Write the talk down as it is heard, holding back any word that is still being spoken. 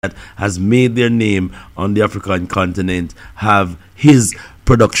has made their name on the African continent have his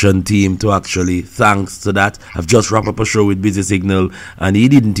production team to actually thanks to that. I've just wrapped up a show with Busy Signal and he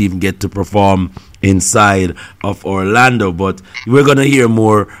didn't even get to perform inside of Orlando, but we're gonna hear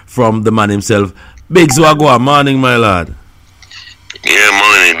more from the man himself. Big Swagwa, morning my lad. Yeah,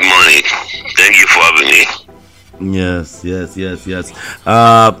 morning. Thank you for having me. Yes. Let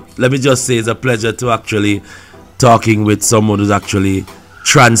me just say it's a pleasure to actually talking with someone who's actually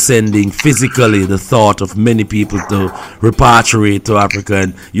transcending physically the thought of many people to repatriate to Africa,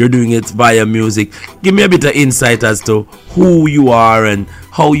 and you're doing it via music. Give me a bit of insight as to who you are and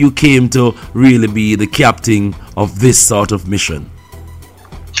how you came to really be the captain of this sort of mission.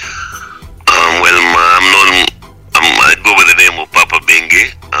 I go by the name of Papa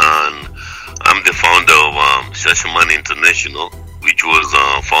Bingi, and I'm the founder of Shashaman International, which was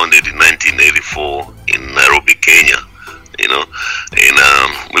founded in 1984 in Nairobi, Kenya. And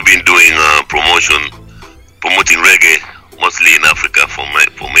we've been doing promoting reggae mostly in Africa from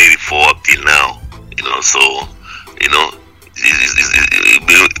 '84 up till now. I've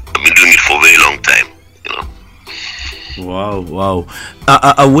been doing it for a very long time. Wow.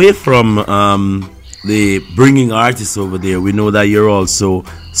 Away from the bringing artists over there, we know that you're also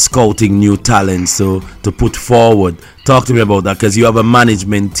scouting new talents to put forward. Talk to me about that, because you have a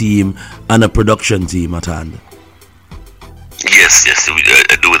management team and a production team at hand. Yes, I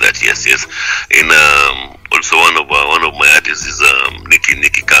do that. Yes. And also one of my artists is Nikki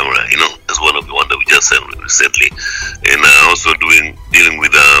Camera. That's one of the one that we just sent recently. And also dealing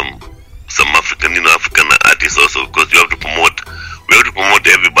with some African artists also, because we have to promote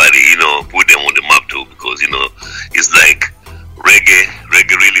everybody. Put them on the map too, because it's like reggae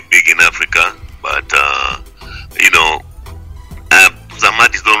really big in Africa, but some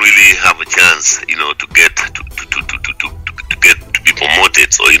artists don't really have a chance, to get to be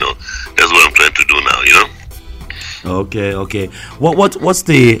promoted. So that's what I'm trying to do now. Okay. What's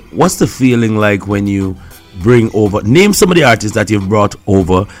the feeling like when you bring over? Name some of the artists that you've brought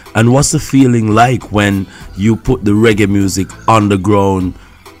over, and what's the feeling like when you put the reggae music on the ground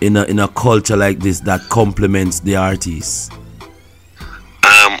in a culture like this that complements the artists?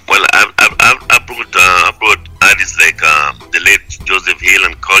 Well, I brought artists like the late Joseph Hill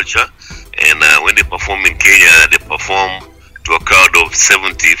and Culture, and when they perform in Kenya, they perform to a crowd of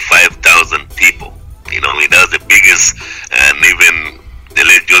 75,000 people. That was the biggest, and even the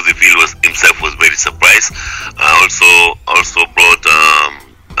late Joseph Hill himself was very surprised. I also brought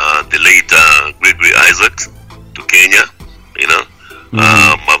the late Gregory Isaacs to Kenya.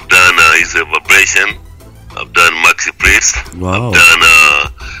 I've done Is a Vibration. I've done Maxi Priest. Wow. I've done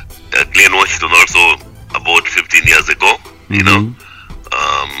Glenn Washington also about 15 years ago. And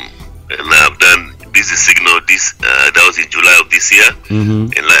I've done Busy Signal. That was in July of this year.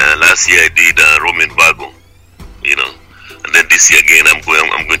 And last year I did Roman Vago. And then this year again I'm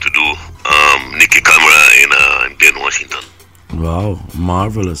going to do Nikki Camera in Glenn Washington. Wow,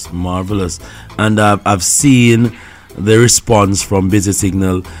 marvelous. And I've seen the response from Busy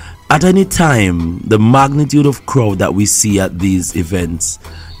Signal. At any time, the magnitude of crowd that we see at these events,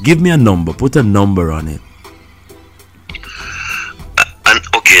 give me a number, put a number on it. And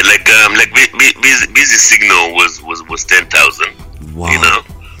okay, like Busy Signal was 10,000. Wow.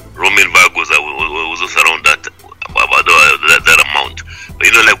 Roman Varg was also around that amount. But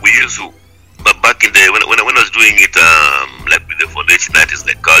we used to, but back in the when I was doing it, like with the foundation artists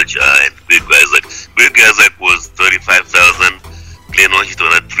like Culture and Big Isaac was 35,000. Glenn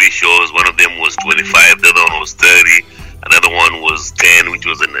Washington had 3 shows. One of them was 25. The other one was 30. Another one was 10, which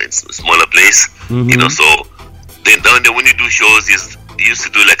was in a smaller place. So then down there when you do shows, you used to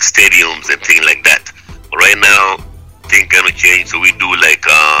do like stadiums and things like that. But right now, things kind of change. So we do like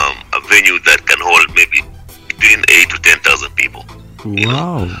a venue that can hold maybe between 8 to 10,000 people.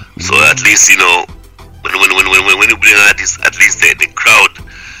 Wow. So at least when you bring artists, at least the crowd,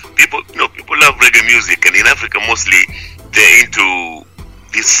 people love reggae music, and in Africa mostly they're into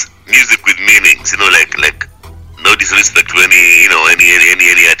this music with meanings. Like no disrespect to any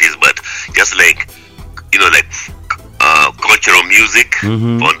artist, but just like cultural music,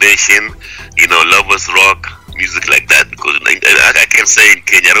 foundation, lovers rock music like that. Because I can say in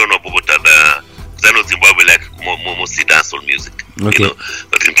Kenya, I don't know about other. I know Zimbabwe like mostly dancehall music. Okay.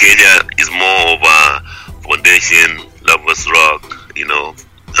 But in Kenya is more of a foundation, lovers rock,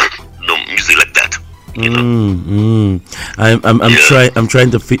 music like that. You know. I'm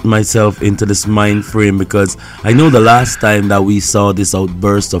trying to fit myself into this mind frame, because I know the last time that we saw this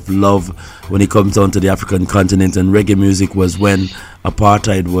outburst of love when it comes down to the African continent and reggae music was when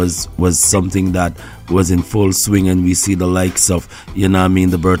apartheid was something that was in full swing, and we see the likes of, you know what I mean,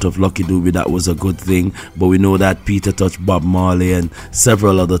 the birth of Lucky Dube. That was a good thing, but we know that Peter Tosh, Bob Marley, and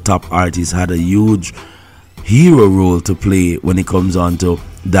several other top artists had a huge hero role to play when it comes on to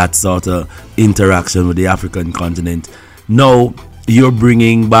that sort of interaction with the African continent. Now you're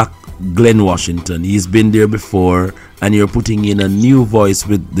bringing back Glenn Washington. He's been there before, and you're putting in a new voice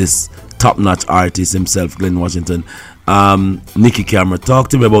with this top-notch artist himself, Glenn Washington. Nicky Camera, talk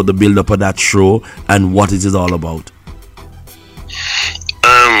to me about the build-up of that show and what it is all about.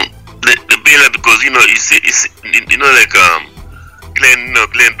 The build-up, because Glenn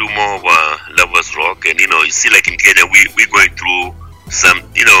do more of lovers rock, and you see, like in Kenya, we're going through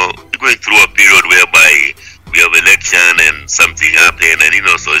we're going through a period whereby we have election and something happen, and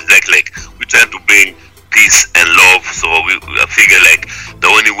so it's like we're trying to bring peace and love. So I figure like the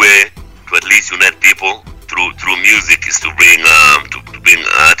only way to at least unite people through music is to bring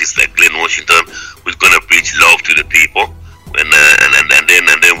artists like Glenn Washington, who's gonna preach love to the people, and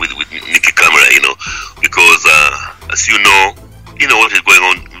then with Nicky Camera, because as you know what is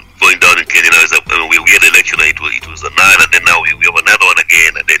going down in Kenya now is that we had an election, it was another, and then now we have another one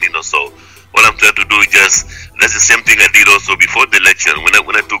again, and then so what I'm trying to do is that's the same thing I did also before the election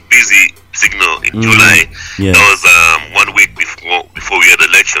when I took Busy Signal in July. Yes. That was 1 week before we had the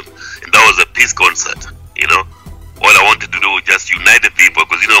election, and that was a peace concert. All I wanted to do was just unite the people,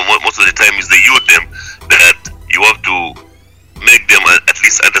 because most of the time it's the youth them that you have to make them at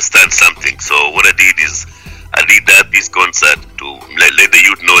least understand something. So what I did is I did that peace concert to let the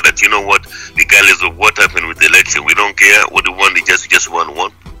youth know that regardless of what happened with the election, we don't care what we want. We just want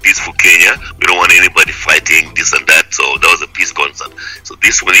peaceful Kenya. We don't want anybody fighting this and that. So that was a peace concert. So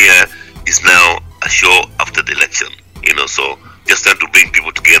this one here is now a show after the election. So just trying to bring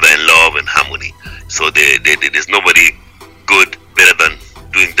people together in love and harmony. So there's nobody good better than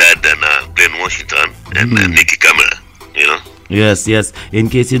doing that than Glenn Washington and Nicky Camera. Yes. In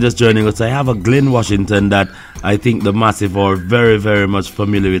case you're just joining us, I have a Glenn Washington that I think the massive are very, very much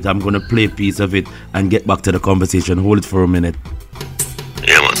familiar with. I'm going to play a piece of it and get back to the conversation. Hold it for a minute.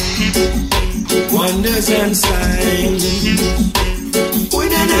 Yeah, man. Wonders and signs.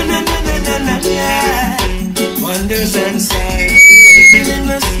 Wonders and signs. Living in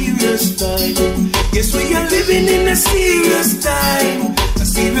a serious time. Yes, we are living in a serious time. A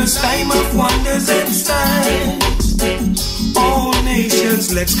serious time of wonders and signs. All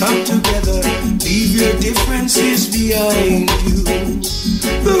nations, let's come together. Leave your differences behind you.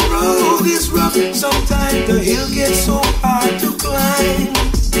 The road is rough, sometimes the hill gets so hard to climb.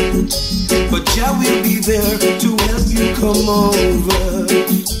 But Jah will be there to help you come over.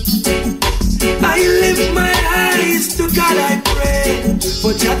 I lift my eyes to God, I pray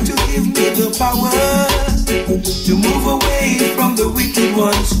for Jah to give me the power to move away from the wicked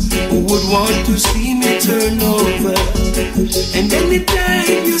ones who would want to see me turn over. And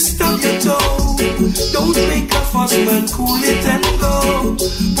anytime you stub your toe, don't make a fuss, man, cool it and go.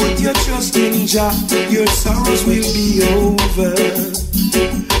 Put your trust in Jah, your sorrows will be over.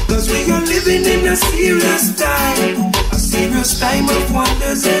 Cause we are living in a serious time of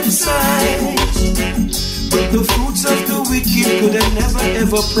wonders and signs. But the fruits of the wicked could have never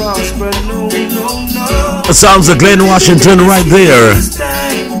ever prosper, no. Sounds of Glenn Washington right there.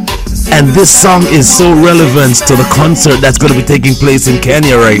 And this song is so relevant to the concert that's going to be taking place in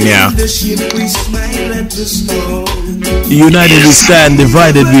Kenya right now. United we stand,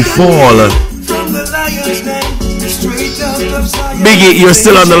 divided we fall. Biggie, you're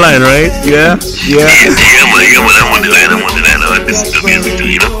still on the line, right? Yeah, man, I'm on the line. I listen to music too,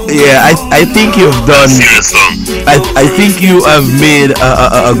 Yeah, I think you've done. Serious song. I think you have made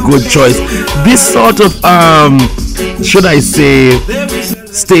a good choice. This sort of should I say,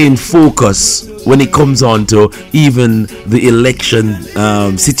 staying focused when it comes on to even the election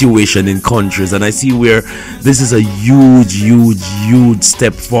situation in countries, and I see where this is a huge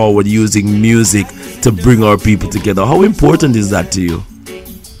step forward using music to bring our people together. How important is that to you?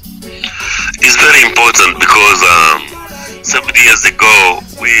 It's very important because 70 years ago,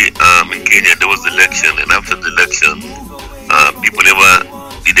 we in Kenya there was election, and after the election, people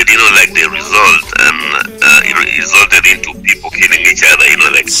they didn't like the result, and it resulted into people killing each other.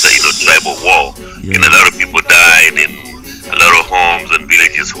 Tribal war, and a lot of people died, and a lot of homes and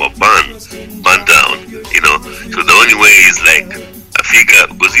villages were burned down. So the only way is like I figure,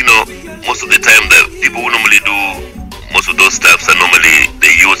 because most of the time that people who normally do most of those stuffs are normally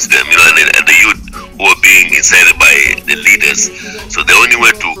the youths, them, and the youth who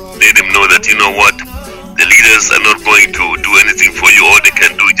let them know that, you know what, the leaders are not going to do anything for you. All they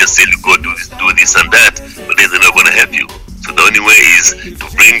can do is just tell you go do this and that, but they're not going to help you. So the only way is to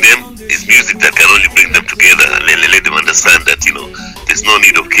bring them is music that can only bring them together and let them understand that, you know, there's no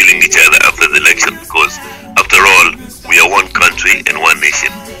need of killing each other after the election, because after all, we are one country and one nation.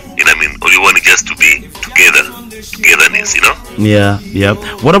 You know what I mean? All you want is just to be togetherness, you know? Yeah, yeah.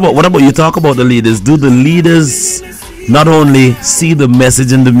 What about you talk about the leaders? Do the leaders not only see the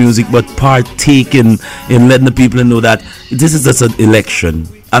message in the music but partake in letting the people know that this is just an election?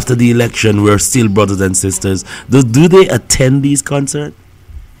 After the election, we're still brothers and sisters. Do they attend these concerts?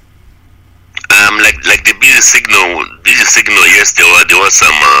 Like the busy signal. Yes, there were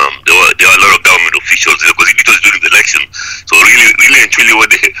some. There were a lot of government officials because it was during the election. So really and truly,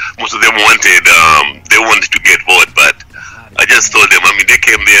 what most of them wanted, they wanted to get vote. But I just told them. I mean, they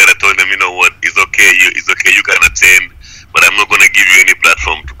came there. I told them, you know what? It's okay. You can attend, but I'm not going to give you any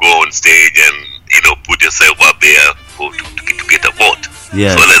platform to go on stage and, you know, put yourself up there to get a vote.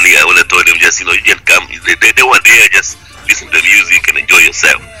 Yeah. So I told them, just, you know, you can come. They were there, just listen to the music and enjoy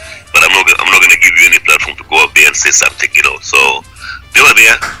yourself. But I'm not going to give you any platform to go up there and say something, you know. So they were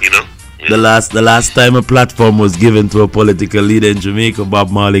there, you know. The last time a platform was given to a political leader in Jamaica,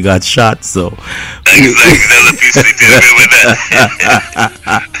 Bob Marley got shot. So exactly, that's a piece of it with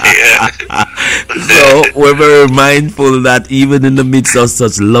that. So we're very mindful that even in the midst of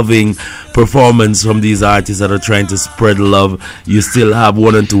such loving performance from these artists that are trying to spread love, you still have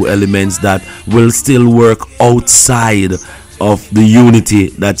one or two elements that will still work outside of the unity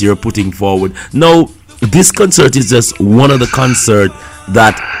that you're putting forward. Now, this concert is just one of the concerts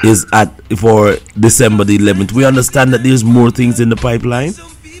that is for December the 11th. We understand that there's more things in the pipeline.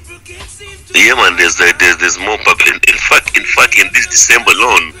 Yeah, man. There's more. In fact, in this December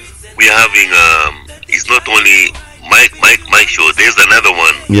alone, we are having. It's not only my show. There's another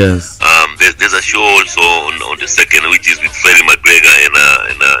one. Yes. There's a show also on the second, which is with Freddie McGregor in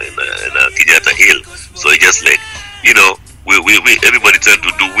Kenyatta Hill. So it's just like, you know, we everybody trying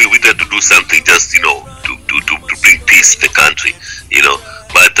to do. We try to do something just, you know, to bring peace to the country, you know.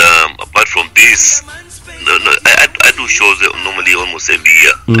 But apart from this, no, I do shows normally almost every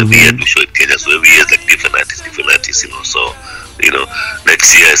year. Mm-hmm. Every year I do show in Kenya, so every year is like different artists, you know. So, you know,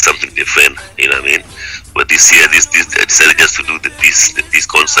 next year is something different, you know what I mean. But this year, this I decided just to do the peace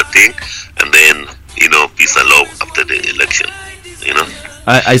concert thing, and then, you know, peace and love after the election, you know.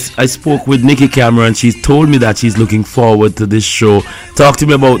 I spoke with Nikki Cameron. She told me that she's looking forward to this show. Talk to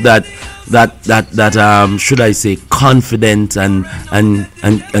me about that should I say confident and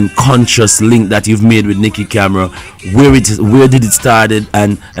conscious link that you've made with Nikki Cameron. Where did it started,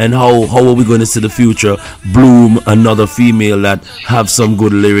 and how are we going to see the future bloom another female that have some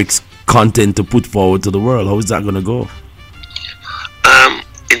good lyrics content to put forward to the world? How is that going to go?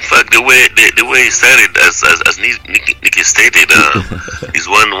 In fact, the way it started, as Nikki stated, is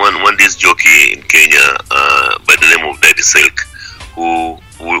one disc jockey in Kenya by the name of Daddy Silk, who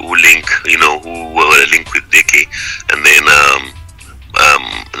link, you know, who were linked with Nikki, and then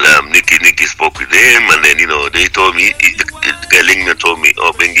Nikki spoke with him, and then, you know, they told me, the guy linked me and told me,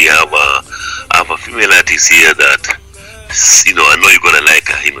 oh, Bingi, I have a female artist here that, you know, I know you're gonna like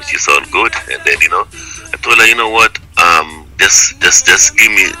her. You know, she sounds good. And then, you know, I told her, you know what, just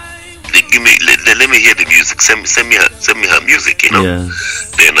let me hear the music. Send me her music, you know. Yeah.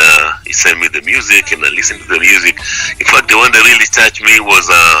 Then he sent me the music, and I listened to the music. In fact, the one that really touched me was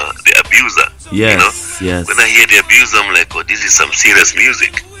the Abuser. Yes, you know? yes. When I hear the Abuser, I'm like, oh, this is some serious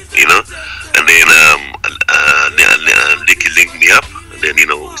music, you know. And then Nicky linked me up, and then, you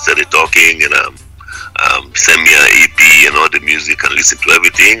know, we started talking, and send me an EP and all the music and listen to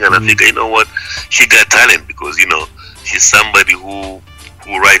everything. And I figure, you know what, she got talent, because, you know, she's somebody who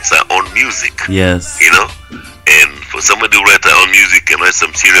writes her own music. Yes. You know, and for somebody who writes her own music and write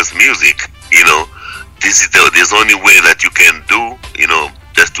some serious music, you know, there's only way that you can do, you know,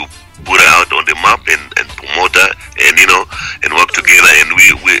 just to put her out on the map and promote her, and, you know, and work together. And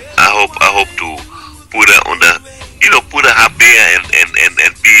I hope to put her on the, you know, put her up there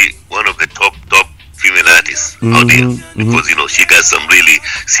and be one of the top female artists out there, because, you know, she got some really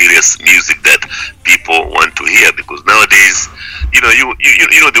serious music that people want to hear. Because nowadays, you know, you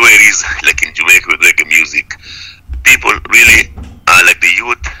know the way it is, like in Jamaica with reggae music, people really are like the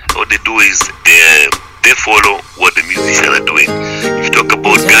youth. All they do is they follow what the musicians are doing. If you talk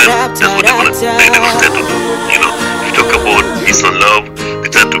about gun, that's what they're gonna start to do. You know, if you talk about peace and love, they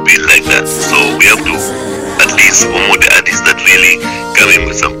try to be like that. So we have to at least promote the artists that really come in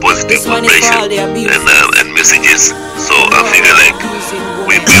with some positive vibration and messages. So I figure like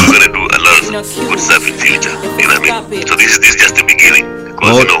we're gonna do a lot of good stuff in future. You know what I mean? So this is just the beginning,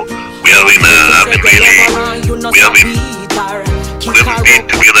 because, you know, we haven't been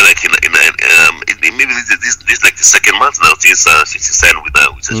together like maybe this like the second month now since she signed with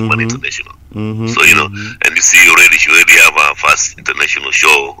One International. So and you see she already have her first international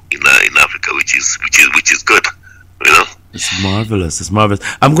show in Africa, which is good. It's marvelous.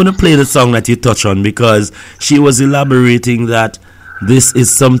 I'm gonna play the song that you touch on because she was elaborating that this is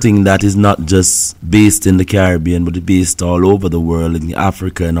something that is not just based in the Caribbean, but based all over the world, in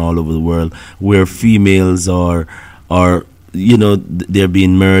Africa and all over the world, where females are they're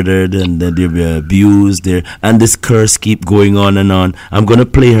being murdered and they're being abused and this curse keep going on and on. I'm gonna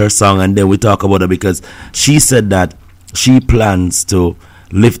play her song and then we talk about it because she said that she plans to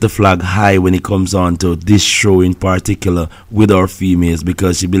lift the flag high when it comes on to this show in particular with our females,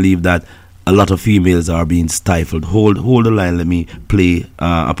 because she believes that a lot of females are being stifled. Hold the line, let me play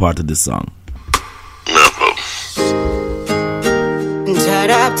a part of this song. No problem.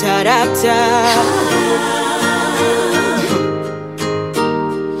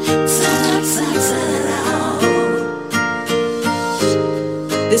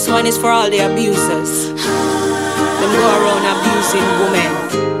 This one is for all the abusers. Them go around abusing women.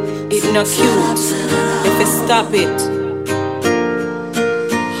 It's not cute. If you stop it.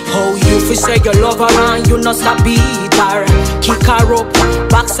 How you fi say you love her and you not stop beat her. Kick her up,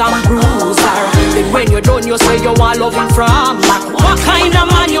 box and bruise her. Then when you're done you say you want loving from her. What kind of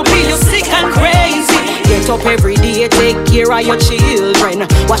man you be? You sick and crazy. Get up every day, take care of your children.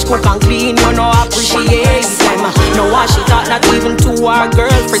 Wash, cook and clean, you know appreciate them. No wash it out, not even to our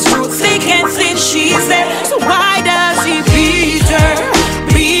girlfriends. Through thick and thin, she's there. So why does he beat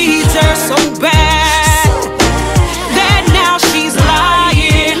her so bad? Then now she's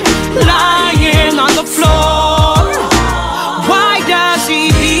lying on the floor. Why does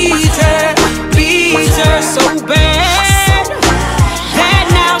he beat her so bad? Then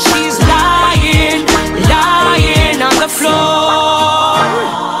now she's lying on the floor.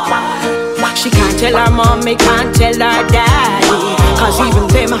 She can't tell her mommy, can't tell her daddy, cause even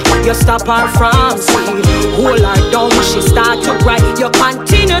them, you stop her from see. Hold her down, she start to cry. You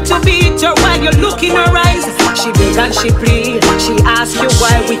continue to beat her while you look in her eyes. She beg and she plead, she asks you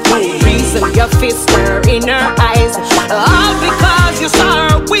why with no reason. You fist her in her eyes, all because you saw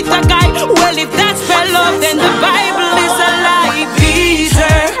her with a guy. Well, if that's for love, then the Bible is a lie.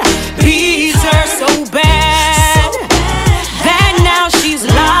 Beat her so bad. Then now she's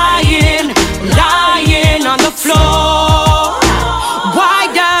lying on the floor. Why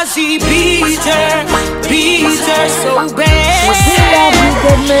does he beat her so bad?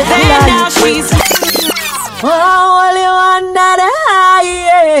 Then now she's only one that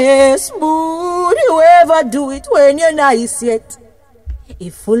highest smooth. You ever do it when you're nice yet?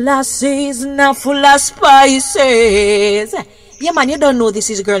 It full of season, full of spices. Yeah man, you don't know this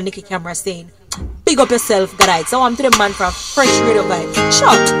is girl Nikki Camera saying big up yourself, guys. So I'm to the man from Fresh Radio Vibe.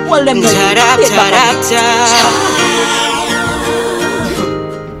 Shout, hold them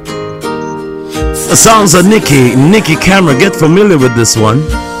The sounds of Nikki Camera. Get familiar with this one.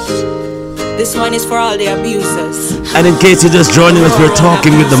 This one is for all the abusers. And in case you're just joining us, we're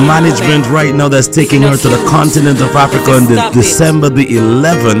talking with the management right now that's taking her to the continent of Africa on December the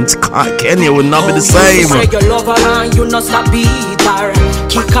 11th. Kenya will not be the same. You love her and you not stop beat her.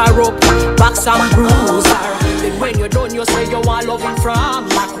 Kick her up, box and bruise her. Then when you're done, you say you want loving from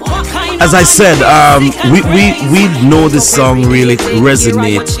her. As I said, we know this song really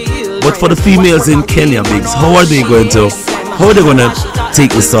resonates. But for the females in Kenya, Biggs, how are they going to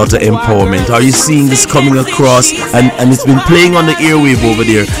take this sort of empowerment? Are you seeing this coming across? And it's been playing on the airwave over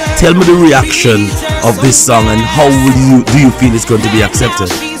there. Tell me the reaction of this song and how do you feel it's going to be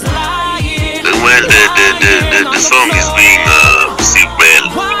accepted? Well, the song is being received well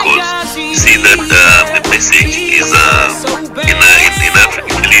because you see that the message is in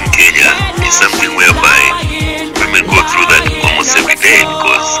Africa, in Kenya, is something whereby women go through that almost every day.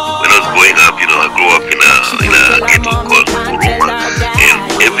 Because when I was growing up, I grew up in a ghetto called Uruma, and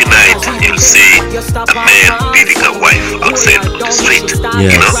every night you'll see a man beating a wife outside on the street.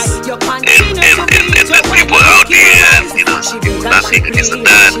 Yes. And people out there, people nothing against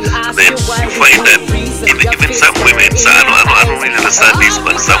that. And then you find that even some women, so I don't really understand this,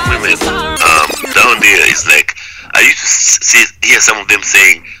 but some women down there is like, I used to hear some of them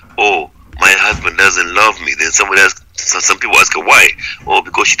saying, "Oh, my husband doesn't love me." Then some people ask her why. Oh,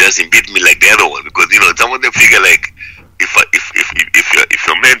 because she doesn't beat me like the other one. Because some of them figure like, if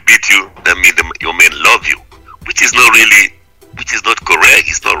your man beat you, that means your man love you, which is not correct.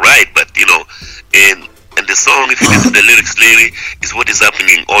 It's not right. But and the song, if you listen to the lyrics clearly, is what is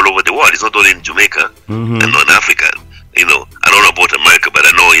happening all over the world. It's not only in Jamaica and on Africa. I don't know about America, but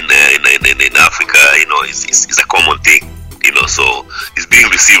I know in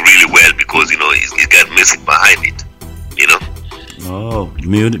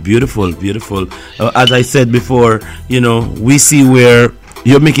Beautiful, beautiful. As I said before, we see where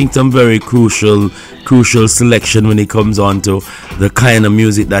you're making some very crucial selection when it comes on to the kind of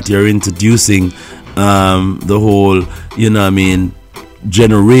music that you're introducing, the whole,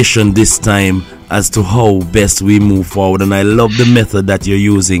 generation this time as to how best we move forward. And I love the method that you're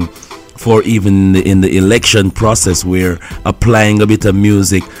using for even in the election process, where applying a bit of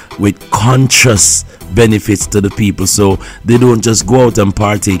music with conscious benefits to the people, so they don't just go out and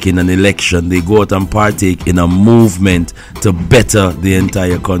partake in an election, they go out and partake in a movement to better the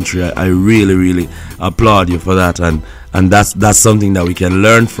entire country. I really, really applaud you for that, and that's something that we can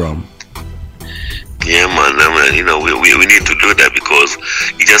learn from. Yeah, man. We need to do that, because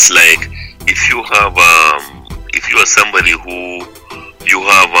it's just like if you are somebody who you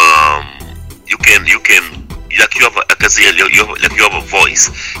have you have a voice.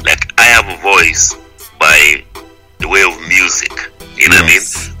 Like I have a voice by the way of music. You know what I mean?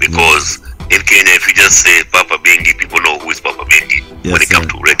 Because in Kenya, if you just say Papa Bingi, people know who is Papa Bingi when it comes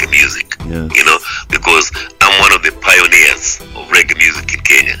to reggae music. Yes. Because I'm one of the pioneers of reggae music in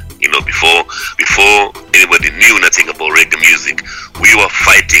Kenya. Before anybody knew nothing about reggae music, we were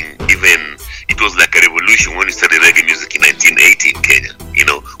fighting. Even it was like a revolution when we started reggae music in 1980 in Kenya.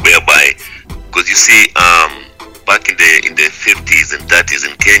 Whereby, because you see, back in the 50s and 30s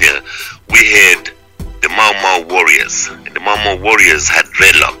in Kenya, we had the Mau Mau warriors, and the Mau Mau warriors had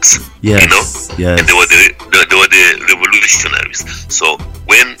dreadlocks. Yes. Yes. And they were the revolutionaries. So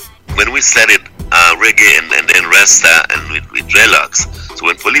when we started reggae and then Rasta and with dreadlocks, so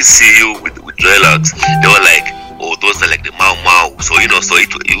when police see you with dreadlocks, they were like, oh, those are like the Mau Mau. So we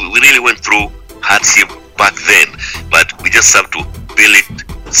really went through hardship back then, but we just have to build it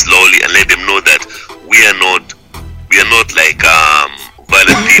slowly and let them know that we are not like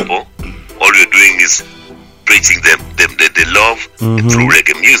violent people. All we're doing is preaching them the love through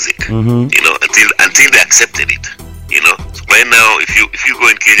reggae music. Until they accepted it. So right now, if you go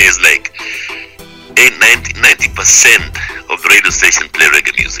in Kenya, it's like 90% of the radio station play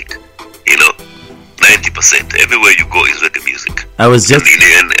reggae music. 90%. Everywhere you go is reggae music. I was just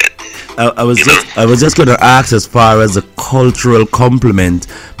going to ask, as far as a cultural complement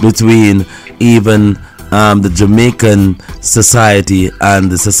between even the Jamaican society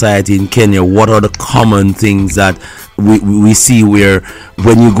and the society in Kenya, what are the common things that we see where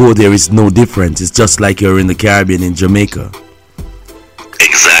when you go there is no difference? It's just like you're in the Caribbean in Jamaica.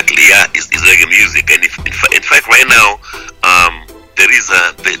 Exactly, yeah, it's reggae music. And in fact, right now,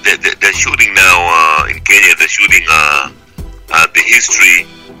 they're shooting now in Kenya. They're shooting the history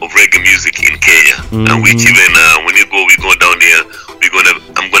of reggae music in Kenya, and which even when we go down there,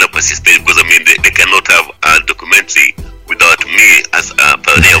 I'm gonna participate, because they cannot have a documentary without me as a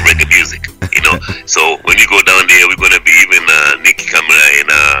pioneer of reggae music. So when you go down there, we're gonna be even Nicky Camera and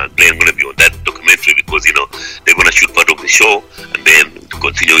Glenn gonna be on that documentary, because they're gonna shoot part of the show and then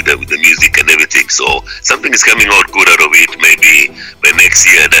continue with the music and everything. So something is coming out good out of it. Maybe by next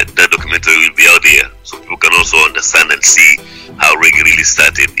year that documentary will be out there, so people can also understand and see how reggae really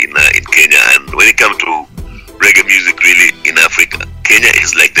started in Kenya. And when it comes to reggae music really in Africa, Kenya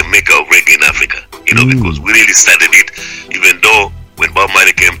is like the mecca of reggae in Africa, because we really started it. Even though when Bob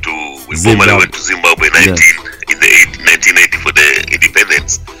Marley went to Zimbabwe in 1980 for the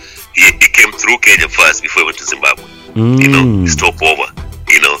independence, he came through Kenya first before he went to Zimbabwe. He stopped over,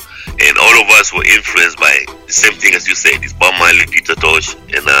 and all of us were influenced by the same thing as you said. It's Bob Marley, Peter Tosh,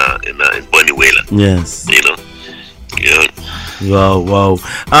 and Bonnie Wailer. Yes. Yeah. Wow.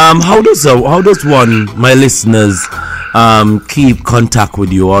 How does one, my listeners, keep contact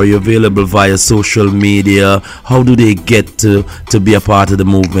with you? Are you available via social media? How do they get to be a part of the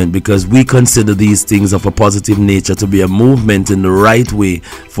movement? Because we consider these things of a positive nature to be a movement in the right way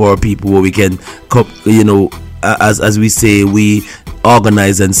for people, where we can, as we say, we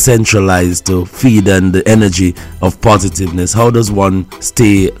organize and centralize to feed on the energy of positiveness. How does one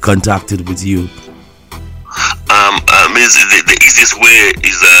stay contacted with you? The easiest way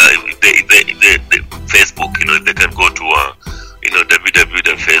is the Facebook. They can go to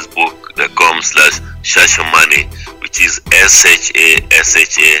www.facebook.com/Shashamane, which is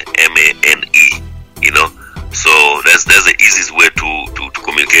SHASHAMANE. So that's the easiest way to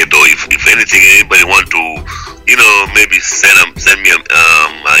communicate. Or if anything, anybody want to maybe send me an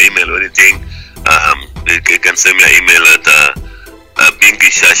email or anything, they can send me an email at Bingi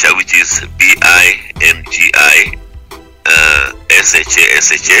Shasha, which is BINGI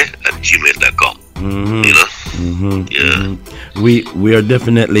SHA@gmail.com. Yeah. We are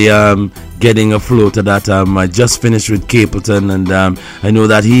definitely getting a flow to that. I just finished with Capleton, and I know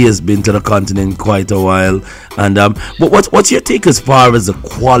that he has been to the continent quite a while. And but what's your take as far as the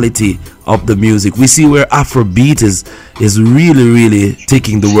quality of the music? We see where Afrobeat is really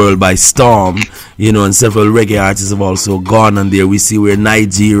taking the world by storm, and several reggae artists have also gone on there. We see where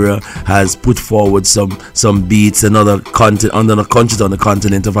Nigeria has put forward some beats, and other countries on the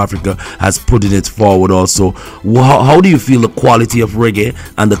continent of Africa has put it forward also. How do you feel the quality of reggae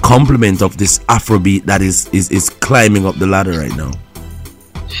and the complement of this Afrobeat that is climbing up the ladder right now?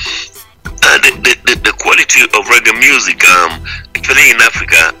 The quality of reggae music, actually in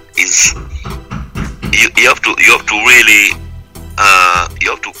Africa, is you have to really you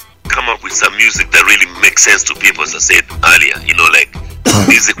have to come up with some music that really makes sense to people, as I said earlier. Like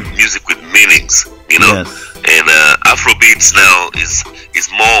music with meanings. Yes. And Afrobeats now is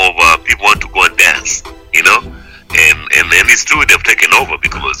more of people want to go and dance. And it's true they've taken over,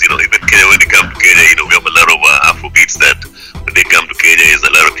 because even Kenya, when they come to Kenya, we have a lot of Afrobeats that when they come to Kenya, is a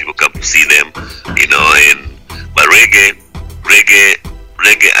lot of people come to see them, but reggae,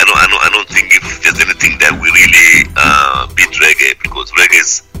 I don't think if there's anything that we really beat reggae, because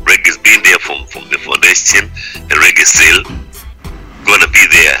reggae's been there from the foundation, and reggae still gonna be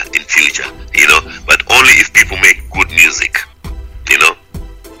there in future, but only if people make good music, you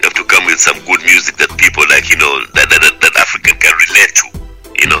have to come with some good music that people like, that African can relate to,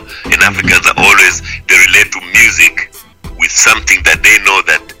 and Africans are always, they relate to music with something that they know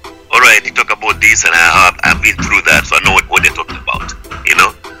that, all right, you talk about this, and I've been through that, so I know what they're talking about,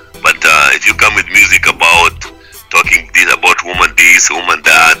 but if you come with music about talking this, about woman this, woman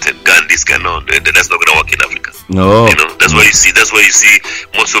that, and gun this, kind of, that's not gonna work in Africa. No. That's why you see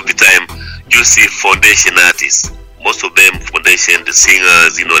most of the time you see foundation artists. Most of them, foundation, the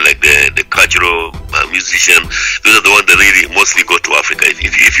singers, like the cultural musicians, those are the ones that really mostly go to Africa. If you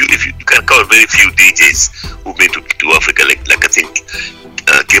can count very few DJs who've been to Africa, like I think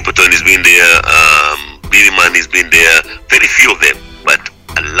Capleton has been there, Billy Man has been there, very few of them, but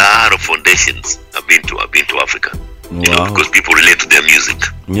a lot of foundations have been to Africa. Wow. Because people relate to their music.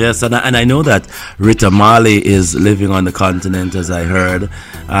 Yes, and I know that Rita Marley is living on the continent, as I heard.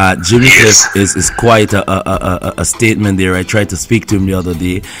 Jimmy Cliff is quite a statement there. I tried to speak to him the other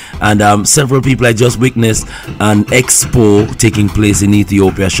day, and several people, I just witnessed an expo taking place in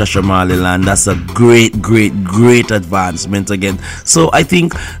Ethiopia, Shashamaliland. That's a great advancement again. So I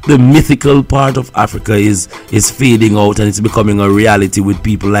think the mythical part of Africa is fading out, and it's becoming a reality with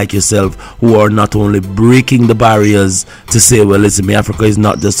people like yourself, who are not only breaking the barriers to say, well, listen, Africa is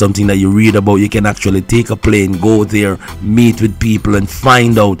not just something that you read about. You can actually take a plane, go there, meet with people, and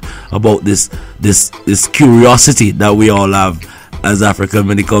find out about this curiosity that we all have as African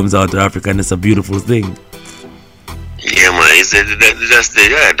when it comes out to Africa, and it's a beautiful thing. Yeah, man, that's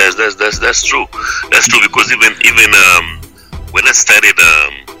true. That's true, because even when I started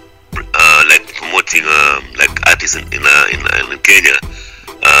like promoting like artists in Kenya,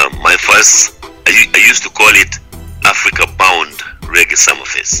 my first, I used to call it Africa Bound Reggae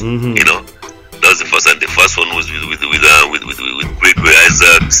Summerfest. Mm-hmm. That was the first, and the first one was with Gregory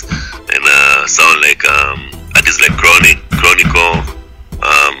Isaacs, and sound like artists like Chronicle,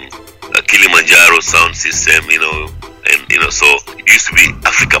 Kilimanjaro Sound System, and so it used to be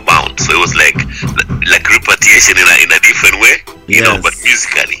Africa Bound. So it was like repatriation in a different way, but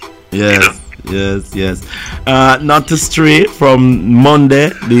musically. Yes. Yes. Not to stray from Monday,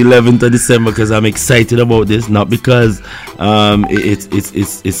 the 11th of December, because I'm excited about this. Not because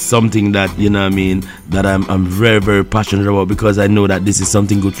it's something that that I'm very passionate about, because I know that this is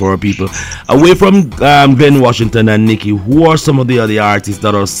something good for our people. Away from Glenn Washington and Nicky, who are some of the other artists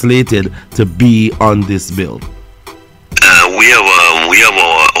that are slated to be on this bill? We have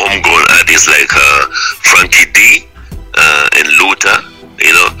our homegrown artists like Frankie D and Luther.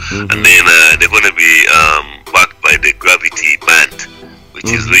 Mm-hmm. And then they're going to be backed by the Gravity Band,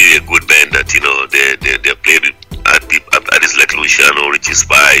 which is really a good band that they played with artists like Luciano, Richie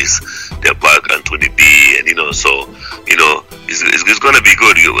Spice, they're back, Anthony B, and so it's going to be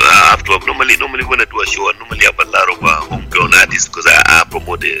good. I have to normally when I do a show, I normally have a lot of homegrown artists, because I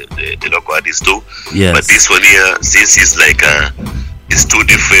promote the local artists too. Yes. But this one here, since it's like it's two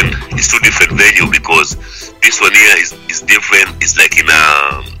different venue, because this one here is different. It's like in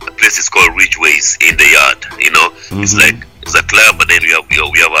a place it's called Ridgeways in the yard. Mm-hmm. It's a club, but then we have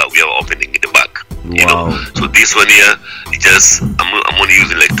opening in the back. Wow. So this one here, I'm only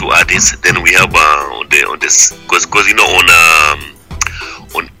using like two artists. Then we have on this, because on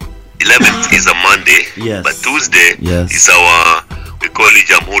 11th is a Monday. Yes. But Tuesday is our, we call it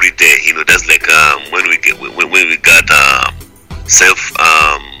Jamhuri Day. That's like when we got self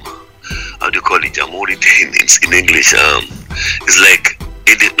in English. It's like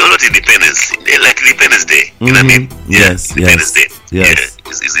not Independence, like Independence Day. You know what I mean? Yes, Independence Day. yes.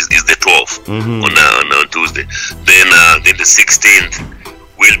 Yeah, it's the 12th on Tuesday. Then the 16th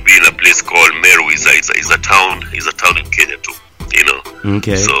will be in a place called Meru. It's a town in Kenya too. You know.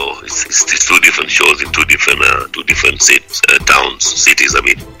 Okay. So it's two different shows in two different cities, towns, cities. I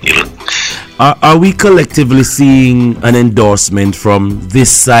mean, you know. Are we collectively seeing an endorsement from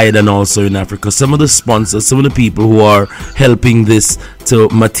this side and also in Africa? Some of the sponsors, some of the people who are helping this to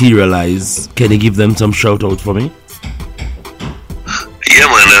materialize, can you give them some shout out for me? Yeah,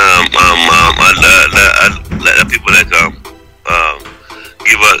 man. People like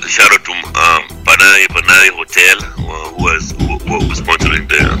give a shout out to Panay Hotel who was sponsoring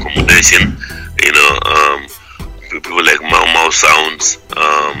the accommodation. You know, people like Mau Sounds,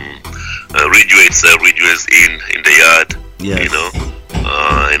 Ridgeways in the yard. Yes. You know,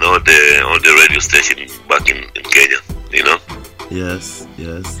 and all the radio station back in Kenya. You know. Yes.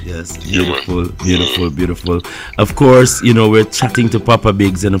 Beautiful. Of course, you know, we're chatting to Papa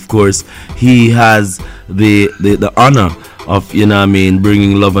Biggs, and of course, he has the honor of, you know what I mean,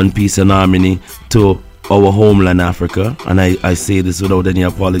 bringing love and peace and harmony to our homeland Africa. And I say this without any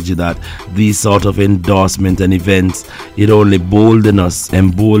apology, that these sort of endorsement and events, it only embolden us to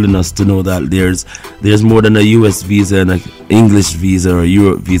know that there's more than a US visa and an English visa or a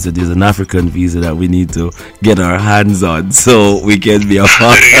Europe visa. There's an African visa that we need to get our hands on so we can be a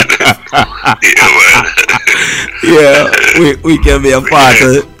part we can be a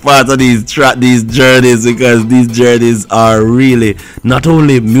part of these journeys, because these journeys are really not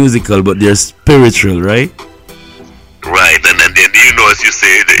only musical but they're spiritual, right? Right, and then you know, as you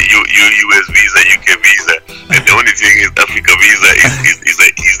say, the US visa, UK visa, and the only thing is Africa visa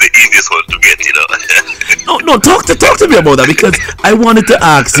is the easiest one to get, you know. No, talk to me about that, because I wanted to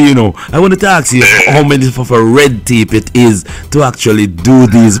ask you how many of a red tape it is to actually do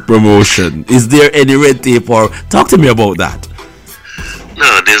these promotion. Is there any red tape, or talk to me about that?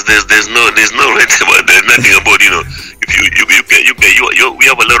 No, there's no red tape, but there's nothing about, you know, if we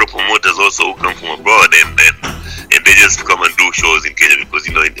have a lot of promoters also who come from abroad and they just come and do shows in Kenya, because,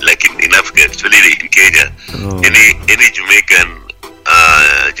 you know, like in Africa, especially in Kenya, any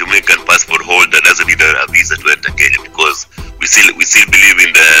Jamaican passport holder doesn't need a visa to enter Kenya, because we still believe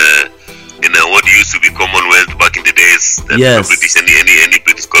in what used to be Commonwealth back in the days, that British any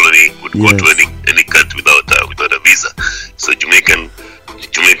British colony would go to any country without a visa. So Jamaican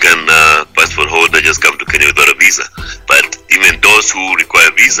passport holder just come to Kenya without a visa. But even those who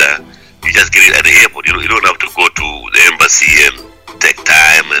require visa, you just get it at the airport. You don't have to go to the embassy and take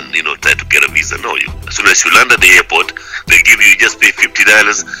time and, you know, try to get a visa. No, as soon as you land at the airport, they give you, just pay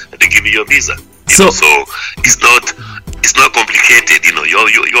 $50 and they give you your visa. So it's not complicated. You know, your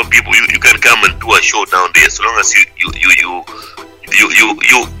people, you can come and do a show down there, so long as you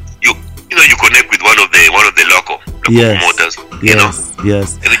connect with one of the local promoters. You know.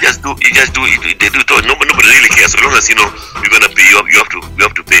 Yes. And you just do it. They do it. Nobody really cares, so long as, you know, you're gonna pay. You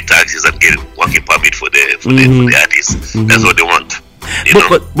have to pay taxes and get working permit for the artists. That's what they want.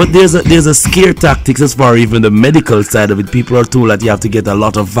 But there's a scare tactics as far even the medical side of it. People are told that you have to get a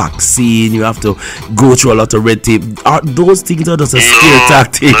lot of vaccine, you have to go through a lot of red tape. Are those things are just a scare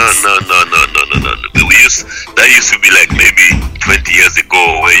tactics? No. That used to be like maybe 20 years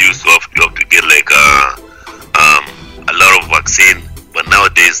ago, where you have to get like a lot of vaccine. But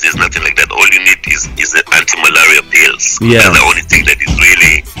nowadays there's nothing like that. All you need is the anti-malaria pills. Yeah. That's the only thing that is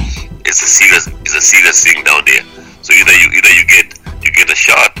really a serious thing down there. So either you get a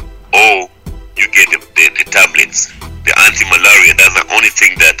shot, or you get the tablets. The anti-malaria, that's the only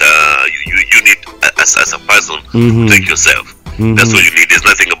thing that you need as a person to take yourself. That's all you need. There's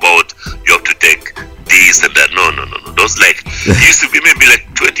nothing about you have to take this and that. No. Those, like, it used to be maybe like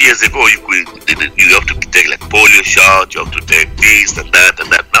 20 years ago, you have to take like polio shot, you have to take this and that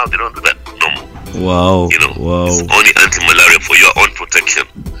and that. Now they don't do that no more. Wow. You know, wow. It's only anti-malaria for your own protection,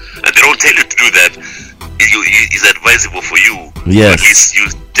 and they don't tell you to do that. It's advisable for you. Yes. At least you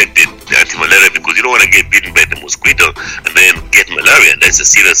take the anti-malaria, because you don't want to get bitten by the mosquito and then get malaria. That's a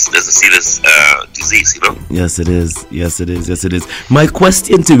serious disease, you know. Yes, it is. My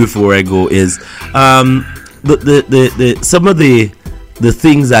question to you before I go is, the some of the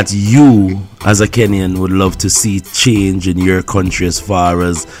things that you as a Kenyan would love to see change in your country as far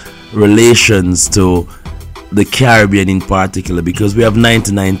as relations to the Caribbean in particular, because we have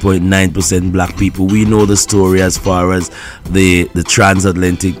 99.9% black people. We know the story as far as the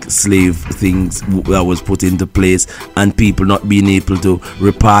transatlantic slave things that was put into place and people not being able to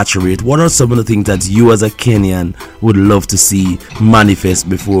repatriate. What are some of the things that you as a Kenyan would love to see manifest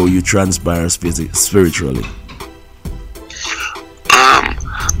before you transpire spiritually?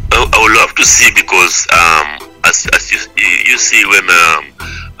 to see because as you see when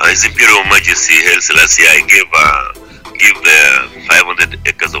His Imperial Majesty Haile Selassie I give the 500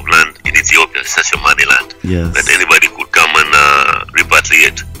 acres of land in Ethiopia, such a money land, that anybody could come and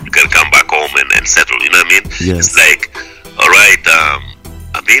repatriate. You can come back home and settle. You know what I mean? Yes. It's like, all right,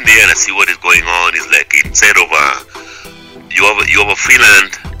 I've been there and I see what is going on. It's like instead of you have a free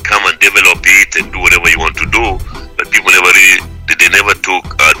land, come and develop it and do whatever you want to do, but people they never took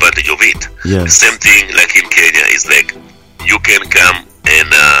advantage of it. Yes. The same thing like in Kenya. It's like you can come and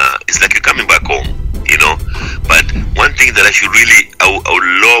it's like you're coming back home, you know. But one thing that I would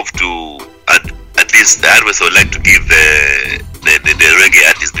love to at least the advice I would like to give the reggae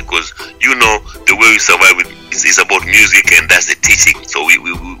artists, because you know the way we survive is about music, and that's the teaching. So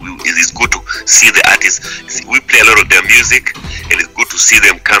it's good to see the artists. We play a lot of their music, and it's good to see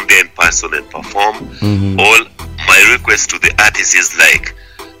them come there in person and perform. All my request to the artists is like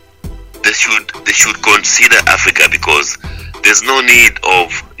they should consider Africa, because there's no need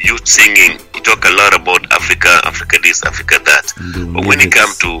of you singing. You talk a lot about Africa this, Africa that, but when it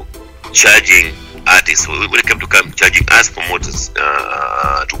comes to charging artists, when it comes to charging us promoters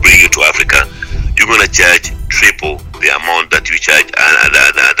to bring you to Africa, you're gonna charge triple the amount that you charge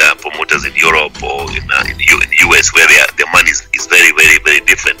the promoters in Europe or in US, where the money is very, very, very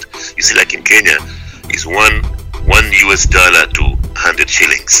different. You see, like in Kenya, is $1 to 100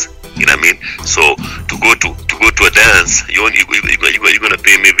 shillings. You know what I mean? So to go to a dance, you're gonna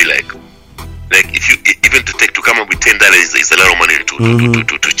pay maybe like if you even to come up with $10 is a lot of money to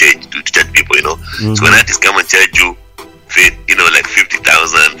charge people, you know. So an artist come and charge you, you know, like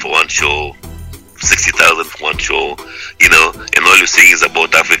 50,000 for one show, 60,000 for one show, you know, and all you're saying is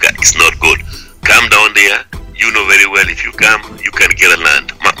about Africa. It's not good. Come down there. You know very well, if you come, you can get a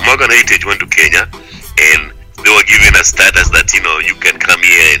land. Morgan Heritage went to Kenya, and they were giving us status that, you know, you can come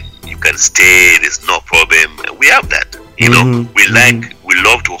here and you can stay. There's no problem. And we have that. You know, we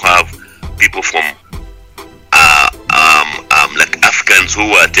love to have people from like Africans who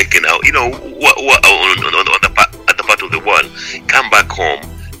are taken out, you know, who are on the part of the world, come back home.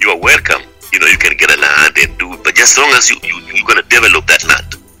 You are welcome. You know, you can get a land and do, but just as long as you're gonna develop that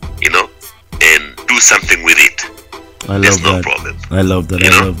land, you know, and do something with it. There's no problem. I love that.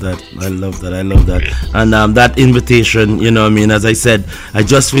 I love that. Yeah. And that invitation, you know what I mean, as I said, I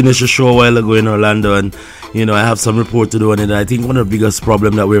just finished a show a while ago in Orlando, and you know, I have some report to do on it. I think one of the biggest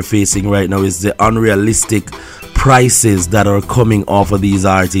problems that we're facing right now is the unrealistic prices that are coming off of these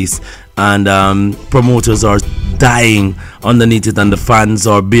artists, and promoters are dying underneath it, and the fans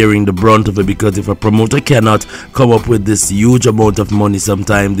are bearing the brunt of it, because if a promoter cannot come up with this huge amount of money,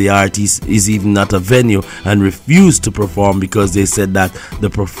 sometimes the artist is even at a venue and refuse to perform because they said that the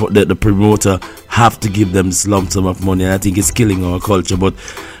promoter have to give them this lump sum of money, and I think it's killing our culture. But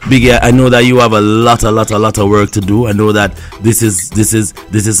Bingi, I know that you have a lot of work to do. I know that this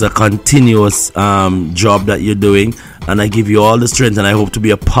is a continuous job that you're doing, and I give you all the strength, and I hope to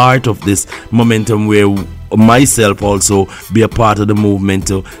be a part of this momentum where myself also be a part of the movement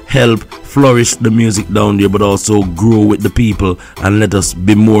to help flourish the music down there, but also grow with the people and let us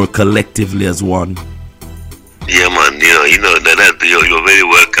be more collectively as one. Yeah, man, you know that you're very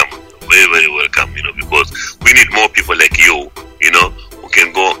welcome, very welcome, you know, because we need more people like you know, who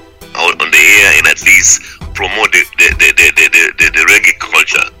can go out on the air and at least promote the reggae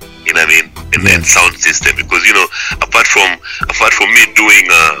culture, you know what I mean, and then sound system, because you know, apart from me doing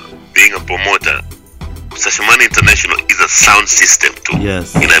being a promoter, Sashimani International is a sound system too.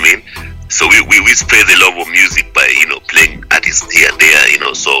 Yes. You know what I mean? So we spread the love of music by, you know, playing artists here and there, you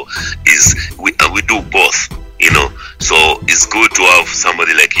know, so we do both, you know. So it's good to have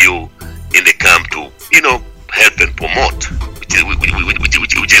somebody like you in the camp to, you know, help and promote, which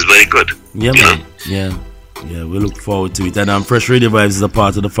is very good. Yeah, man. Yeah, we look forward to it. And Fresh Radio Vibes is a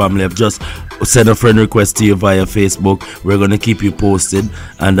part of the family. I've just sent a friend request to you via Facebook. We're going to keep you posted.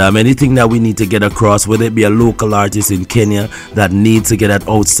 And anything that we need to get across, whether it be a local artist in Kenya that needs to get that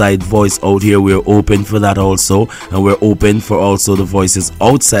outside voice out here, we're open for that also. And we're open for also the voices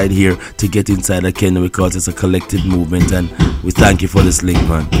outside here to get inside of Kenya, because it's a collective movement. And we thank you for this link,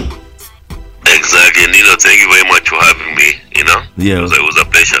 man. Exactly. And, you know, thank you very much for having me, you know. Yeah. It was a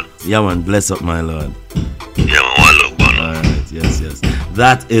pleasure. Yeah, man. Bless up, my Lord. Yeah, man. One love. Alright, yes.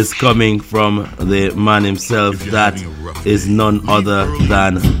 That is coming from the man himself. That is none other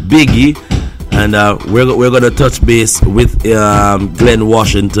than Bingi. And we're going to touch base with Glenn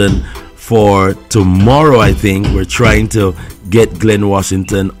Washington for tomorrow, I think. We're trying to get Glen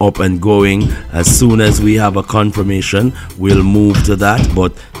Washington up and going. As soon as we have a confirmation, we'll move to that.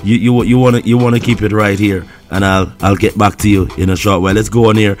 But you wanna keep it right here, and I'll get back to you in a short while. Let's go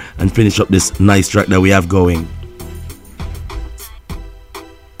on here and finish up this nice track that we have going.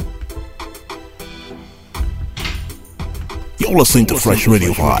 You're listening to Fresh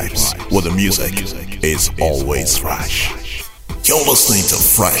Radio Vibes, where the music is always fresh. You're listening to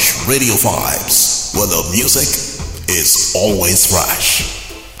Fresh Radio Vibes, where the music is always fresh.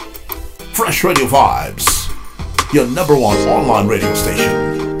 Fresh Radio Vibes, your number one online radio station.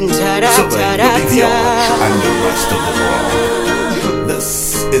 Serving the BVI and the rest of the world.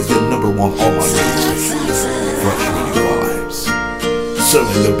 This is your number one online radio station. Fresh Radio Vibes,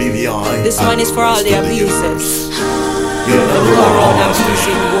 serving the BVI. This one is for all the abusers. Your number one online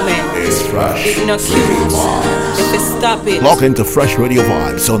abusing women. is Fresh It's not cute. Radio Vibes. If you stop it. Log into Fresh Radio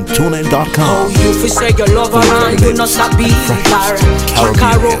Vibes on TuneIn.com. Oh, you fi say you love her and you not stop beat her. Kick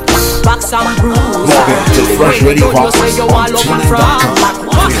her up, box and bruise her. Log into Fresh Radio You say Vibes you on all love him from. TuneIn.com.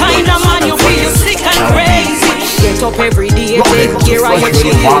 What kind of man you be? You sick and crazy. Get up every day, take care of your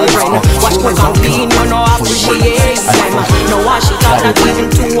children. Wash cook and clean, you know appreciate them. No wash it out, not even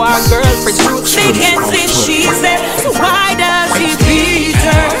to our girlfriends. They can't say she said, so why does he beat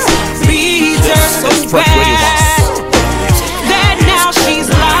her? Beat her so bad that now she's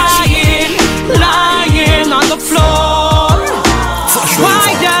lying on the floor. Why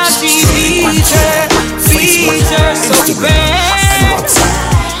does he beat her so bad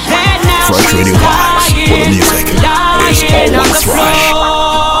that now Fresh Radio Vibes, where the music is always fresh.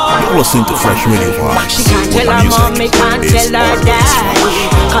 You're listening to Fresh Radio Vibes. She can't tell her mom, me can't tell her dad.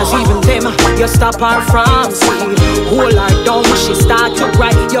 Cause even them, you stop her from see. Hold her down, she start to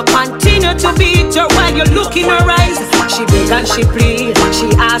cry. You continue to beat her while you look in her eyes. She beg and she plead. She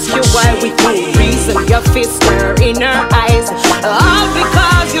asks you why with no reason. You fist her in her eyes. All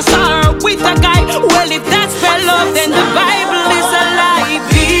because you saw her with a guy. Well, if that's spell love, then the Bible is a lie.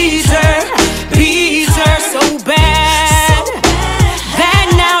 Beat her so bad that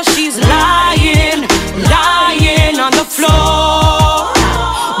now she's lying on the floor.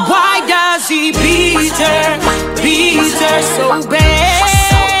 Why does he beat her so bad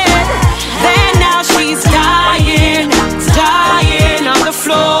that now she's dying on the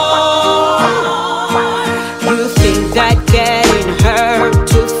floor? You think that getting her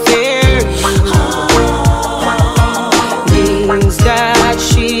to fear means that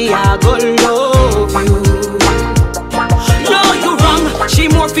she a go love you? No, you wrong. She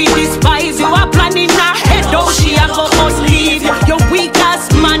more fi despise you. A plan in her head, though she a go must leave you. You weak ass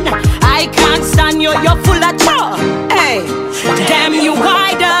man, I can't stand you. You're full of trouble. Hey, damn you,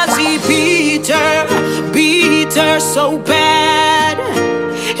 why does he beat her so bad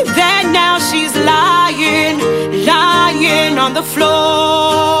that now she's lying on the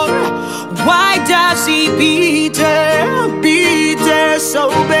floor? Why does he beat her so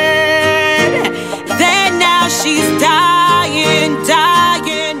bad that now she's dying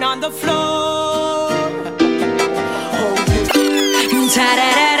on the floor? Oh,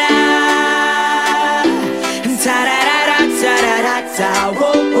 ta-da-da-da, ta-da-da-da, ta-da-da-da,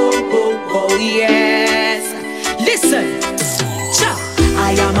 whoa, whoa, whoa, whoa, yes. Listen, I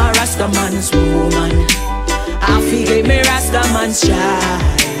am a Rastaman's woman. I figure me Rastaman's child.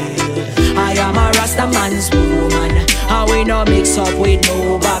 I am a Rastaman's woman. I will not mix up with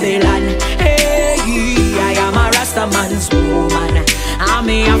no Babylon. Hey, I am a Rastaman's woman. I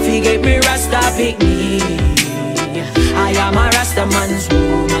may have to get me Rasta pick me. I am a Rastaman's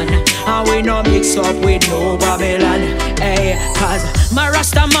woman. I will not mix up with no Babylon. Hey, cause my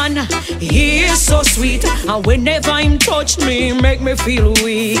Rastaman, he is so sweet. And whenever him touch me, make me feel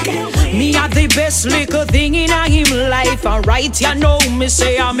weak. Me are the best little thing in a him life. And right you know me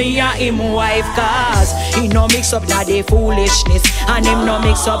say I'm me a him wife. Cause he no mix up now the foolishness. And him no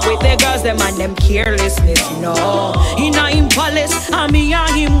mix up with the girls them and them carelessness. No, he not him palace. And me a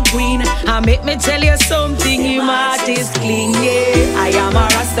him queen. And make me tell you something, him heart is clean. Yeah, I am a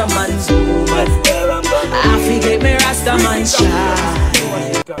Rastaman's woman. I forget me Rastaman's child.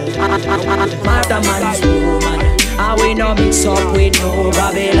 Rastaman's woman. I will not mix up with no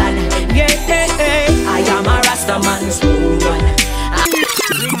Babylon. Yeah, I am a Rastaman's woman.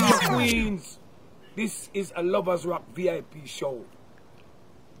 Queens, this is a Lovers Rock VIP show.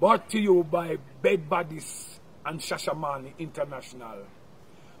 Brought to you by Bed Buddies and Shashamane International.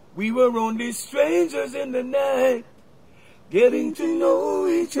 We were only strangers in the night, getting to know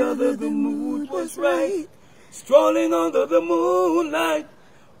each other, the mood was right. Strolling under the moonlight,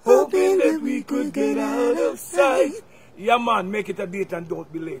 hoping that we could get out of sight. Yeah man, make it a date and don't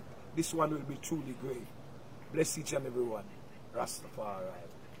be late. This one will be truly great. Bless each and every one. Rastafari.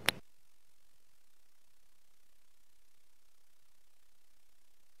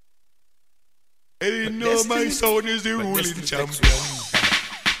 Hey, no, my sound is the ruling champion.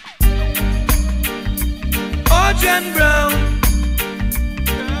 Oh, John Brown.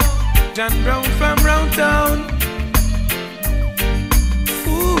 John Brown from round town.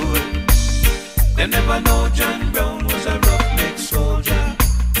 Ooh. They never know John Brown was a roughneck soldier.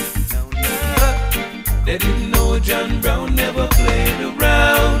 They didn't know John Brown never played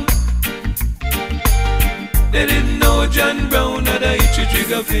around. They didn't know John Brown had a itchy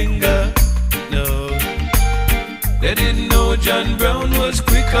trigger finger. No. They didn't know John Brown was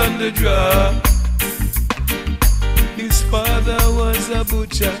quick on the draw. His father was a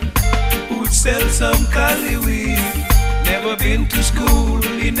butcher who'd sell some cali weed. Never been to school,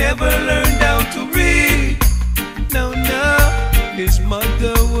 he never learned how to read. No, no. His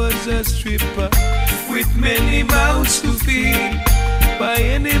mother was a stripper with many mouths to feed. By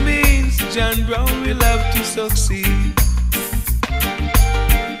any means, John Brown will have to succeed.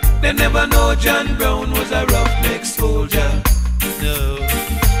 They never know John Brown was a roughneck soldier. No.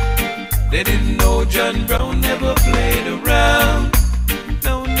 They didn't know John Brown never played around.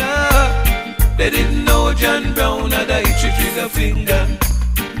 No, no. They didn't know John Brown had a itchy trigger finger.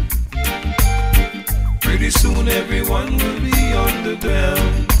 Pretty soon everyone will be on the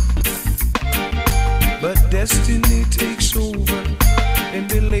ground. But destiny takes over and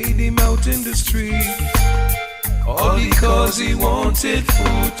they laid him out in the street. All because he wanted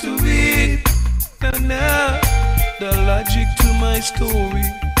food to eat. Now, the logic to my story,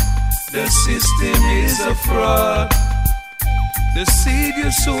 the system is a fraud. The seed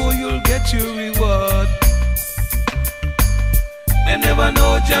you sow, you'll get your reward. They never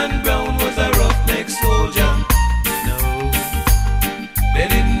know John Brown was a roughneck soldier. No. They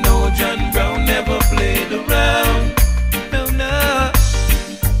didn't know John Brown never played around. No, no.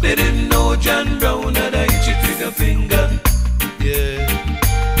 They didn't know John Brown had a itchy trigger finger. Yeah.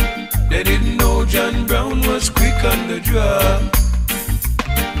 They didn't know John Brown was quick on the draw.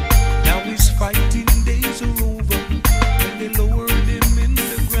 Now his fighting days are over when they lowered him in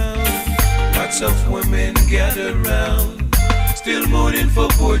the ground. Lots of women gathered round, still mourning for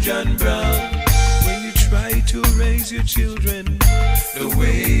poor John Brown. When you try to raise your children the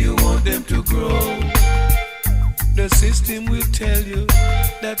way you want them to grow, the system will tell you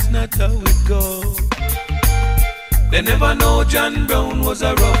that's not how it goes. They never know John Brown was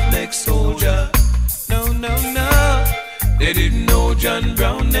a roughneck soldier. No, no, no. They didn't know John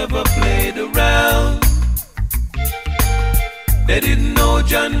Brown never played around. They didn't know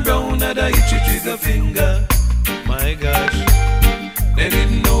John Brown had a itchy trigger finger. My gosh. They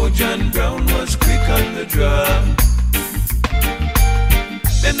didn't know John Brown was quick on the draw.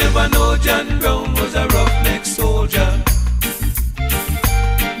 They never know John Brown was a roughneck soldier.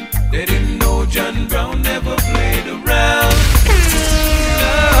 They didn't know John Brown never played around.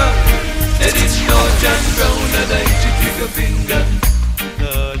 No. They didn't know John Brown had a itchy trigger finger.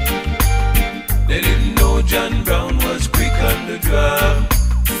 No. They didn't know John Brown was quick on the draw.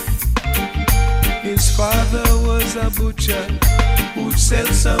 His father was a butcher who'd sell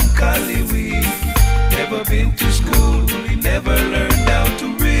some cali weed. Never been to school, he never learned how to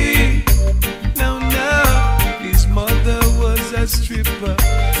read. No, no. His mother was a stripper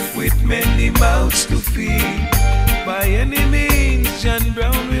with many mouths to feed. By any means, John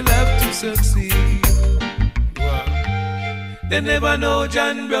Brown will have to succeed. Wow. They never know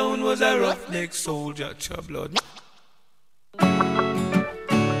John Brown was a roughneck soldier. Blood.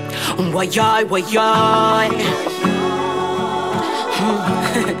 Why,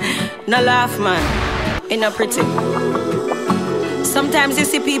 no laugh, man. Ain't no pretty. Sometimes you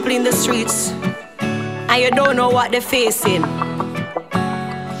see people in the streets and you don't know what they're facing.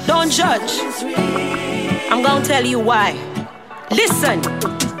 Don't judge. I'm gonna tell you why. Listen.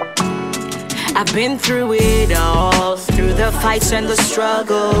 I've been through it all, through the fights and the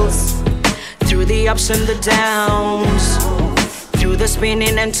struggles, through the ups and the downs, through the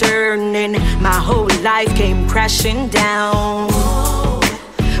spinning and turning. My whole life came crashing down.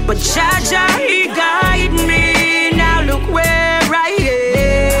 But Jaja, he guided me. Now look where I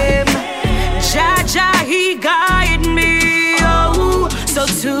am. Jaja, he guided me. Oh, so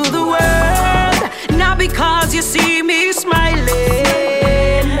to the world, not because you see me smiling.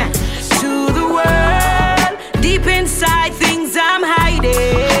 To the world, deep inside things I'm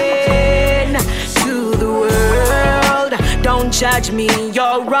hiding. To the world, don't judge me,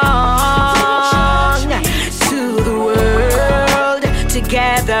 you're wrong. To the world,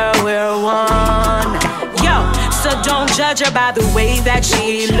 together we're one. Yo, so So don't judge her by the way that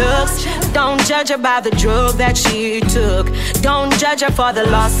she looks. Don't judge her by the drug that she took. Don't judge her for the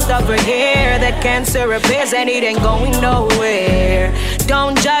loss of her hair. That cancer appears and it ain't going nowhere.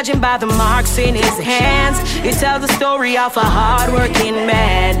 Don't judge him by the marks in his hands. It tells the story of a hard-working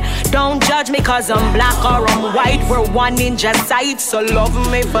man. Don't judge me cause I'm black or I'm white. We're one ninja sight, so love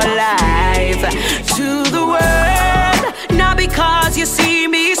me for life. To the world, not because you see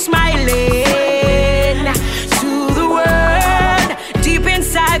me smiling. To the world, deep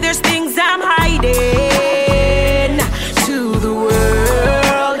inside there's things I'm hiding. To the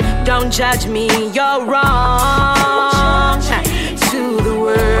world, don't judge me, you're wrong. To the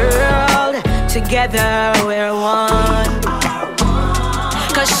world, together we're one.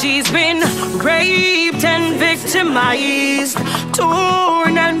 Cause she's been raped and victimized,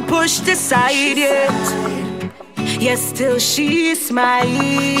 torn and pushed aside yet still she smiles.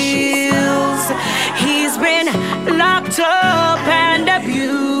 He's been locked up and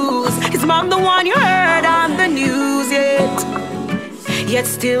abused. His mom the one you heard on the news yet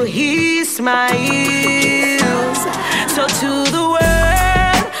still he smiles. So to the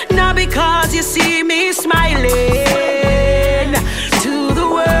world, not because you see me smiling. To the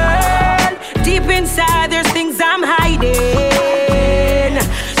world, deep inside there's things I'm hiding.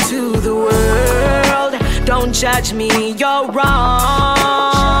 To the world, don't judge me, you're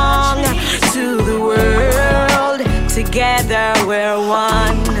wrong. To the world, together we're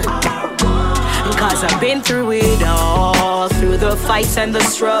one. Cause I've been through it all, through the fights and the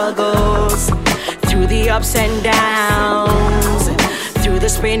struggles, through the ups and downs, through the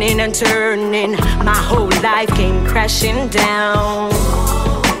spinning and turning. My whole life came crashing down.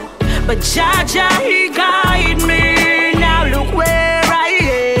 But Jaja, he guided me. Now look where I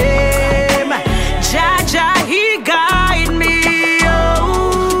am. Jaja, he guided me. Oh.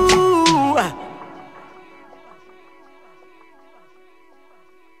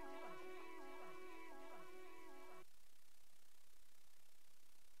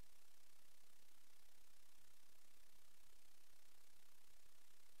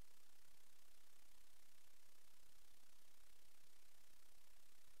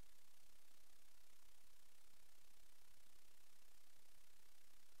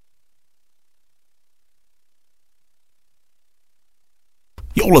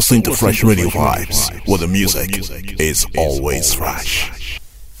 You're listening to Fresh Radio Vibes, where the music is always fresh.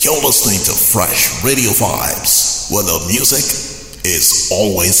 You're listening to Fresh Radio Vibes, where the music is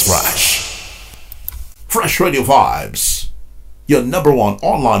always fresh. Fresh Radio Vibes, your number one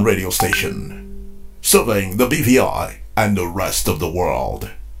online radio station, serving the BVI and the rest of the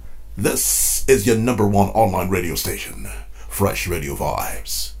world. This is your number one online radio station, Fresh Radio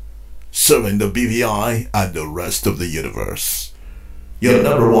Vibes, serving the BVI and the rest of the universe. Your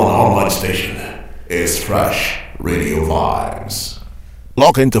number one online station is Fresh Radio Vibes.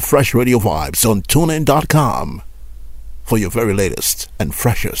 Log into Fresh Radio Vibes on TuneIn.com for your very latest and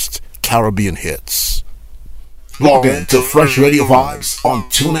freshest Caribbean hits. Log into Fresh Radio Vibes on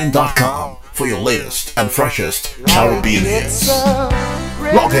TuneIn.com for your latest and freshest Caribbean hits.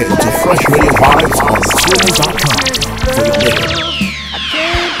 Log into Fresh Radio Vibes on TuneIn.com for your latest.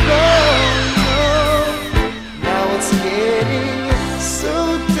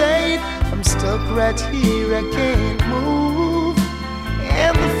 Right here, I can't move,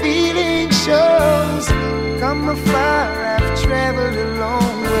 and the feeling shows. Come afar, I've traveled a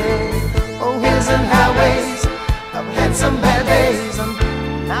long way. Oh, hills and highways, I've had some bad days, and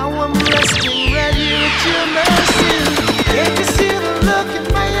now I'm resting right here at your mercy. Can't you see the look in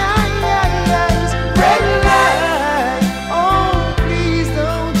my eyes? Red light, oh, please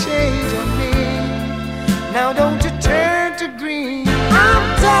don't change on me. Now don't you turn to green. I'm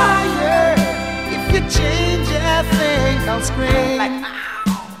tired. Change, I think I'll scream,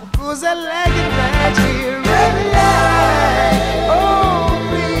 cause I like it right here. Red light, oh,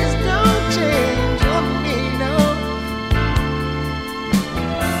 please don't change on me, no.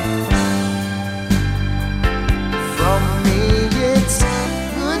 From me it's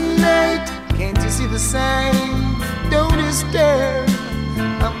good night. Can't you see the sign? Don't disturb,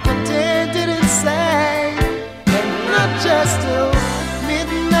 I'm contented inside. And not just till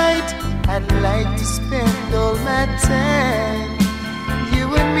midnight, I'd like to spend all my time,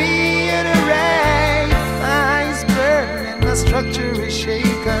 you and me at a ride. My eyes burn and my structure is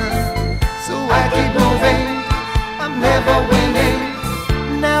shaken, so I keep moving, I'm never winning.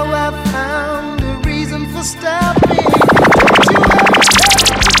 Now I've found a reason for stopping. Don't you ever tell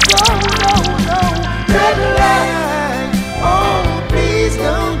me to go, no. Red light, oh, please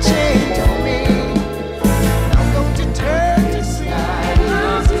don't change on me. Now don't you turn to side.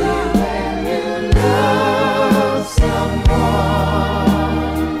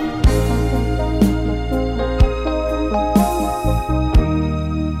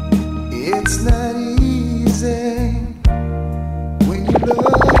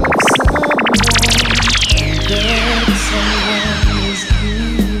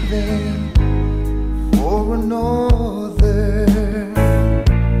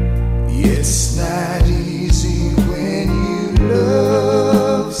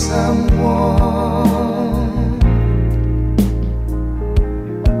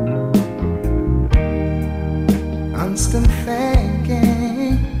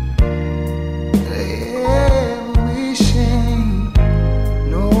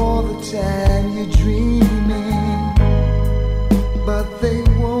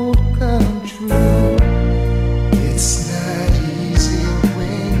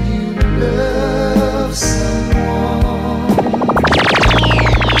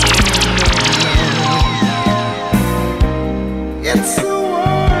 It's so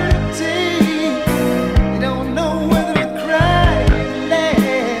hard to take. You don't know whether to cry or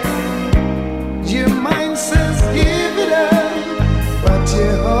laugh. Your mind says give it up, but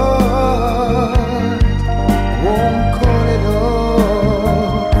your heart won't call it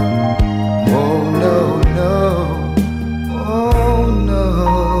off. Oh no, no, oh no.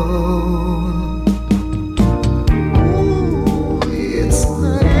 Ooh, it's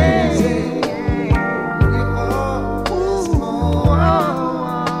not easy. Your heart is more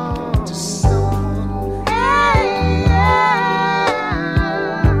to someone.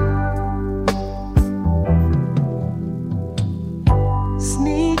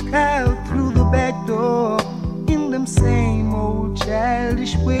 Sneak out through the back door in them same old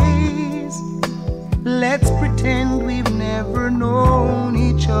childish ways. Let's pretend we've never known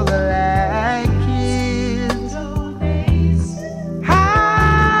each other like kids.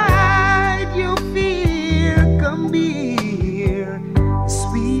 Hide your fear, come be here. The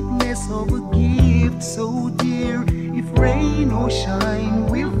sweetness of a gift so dear. If rain or shine,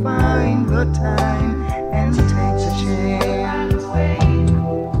 we'll find the time and take the chance.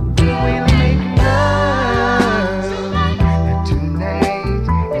 We'll make love tonight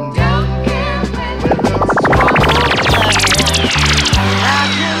and don't care whether it's wrong or right. I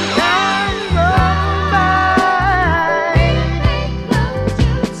can come by.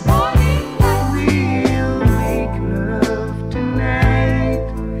 We'll make love tonight.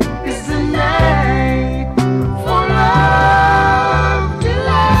 It's the night for love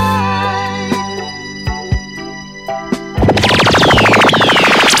delight.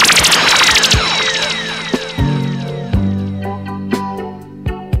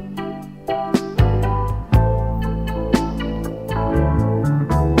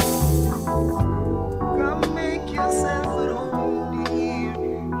 Come make yourself at home, dear.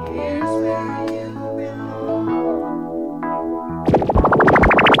 Here's where you belong.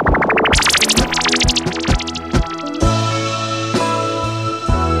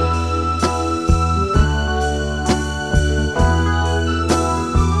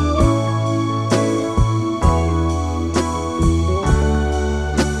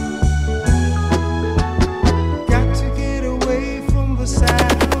 Got to get away from the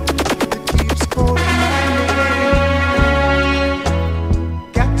sound that keeps calling my name.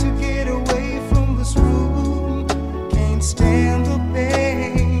 Got to get away from this room, can't stand the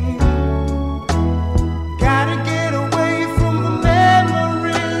pain. Gotta get away from the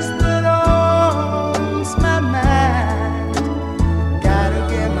memories that haunts my mind. Gotta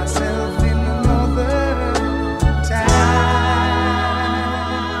get myself in another time.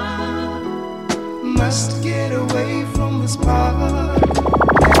 Must get away from this part and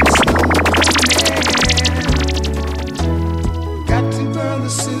slow down. Got to burn the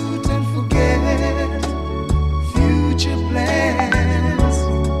suit and forget future plans.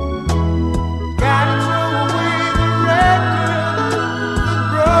 Gotta throw away the record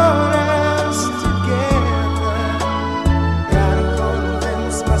that brought us together. Gotta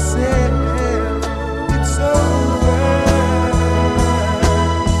convince myself it's over.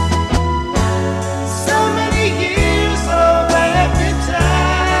 So many years of happy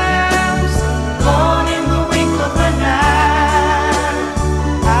times, born in the wink of an eye.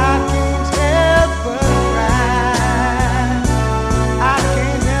 I can't help but cry. I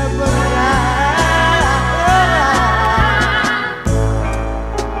can't help but cry.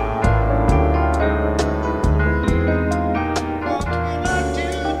 What will I do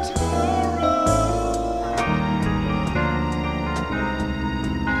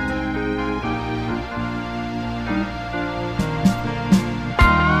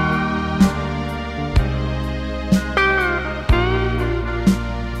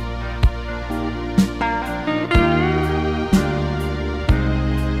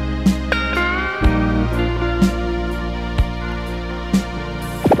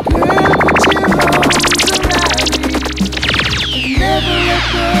Girl, put your arms around me and never let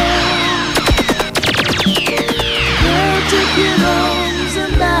go. Girl, take your arms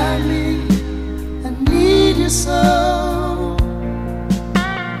around me. I need you so.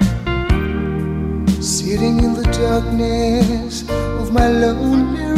 Sitting in the darkness of my lonely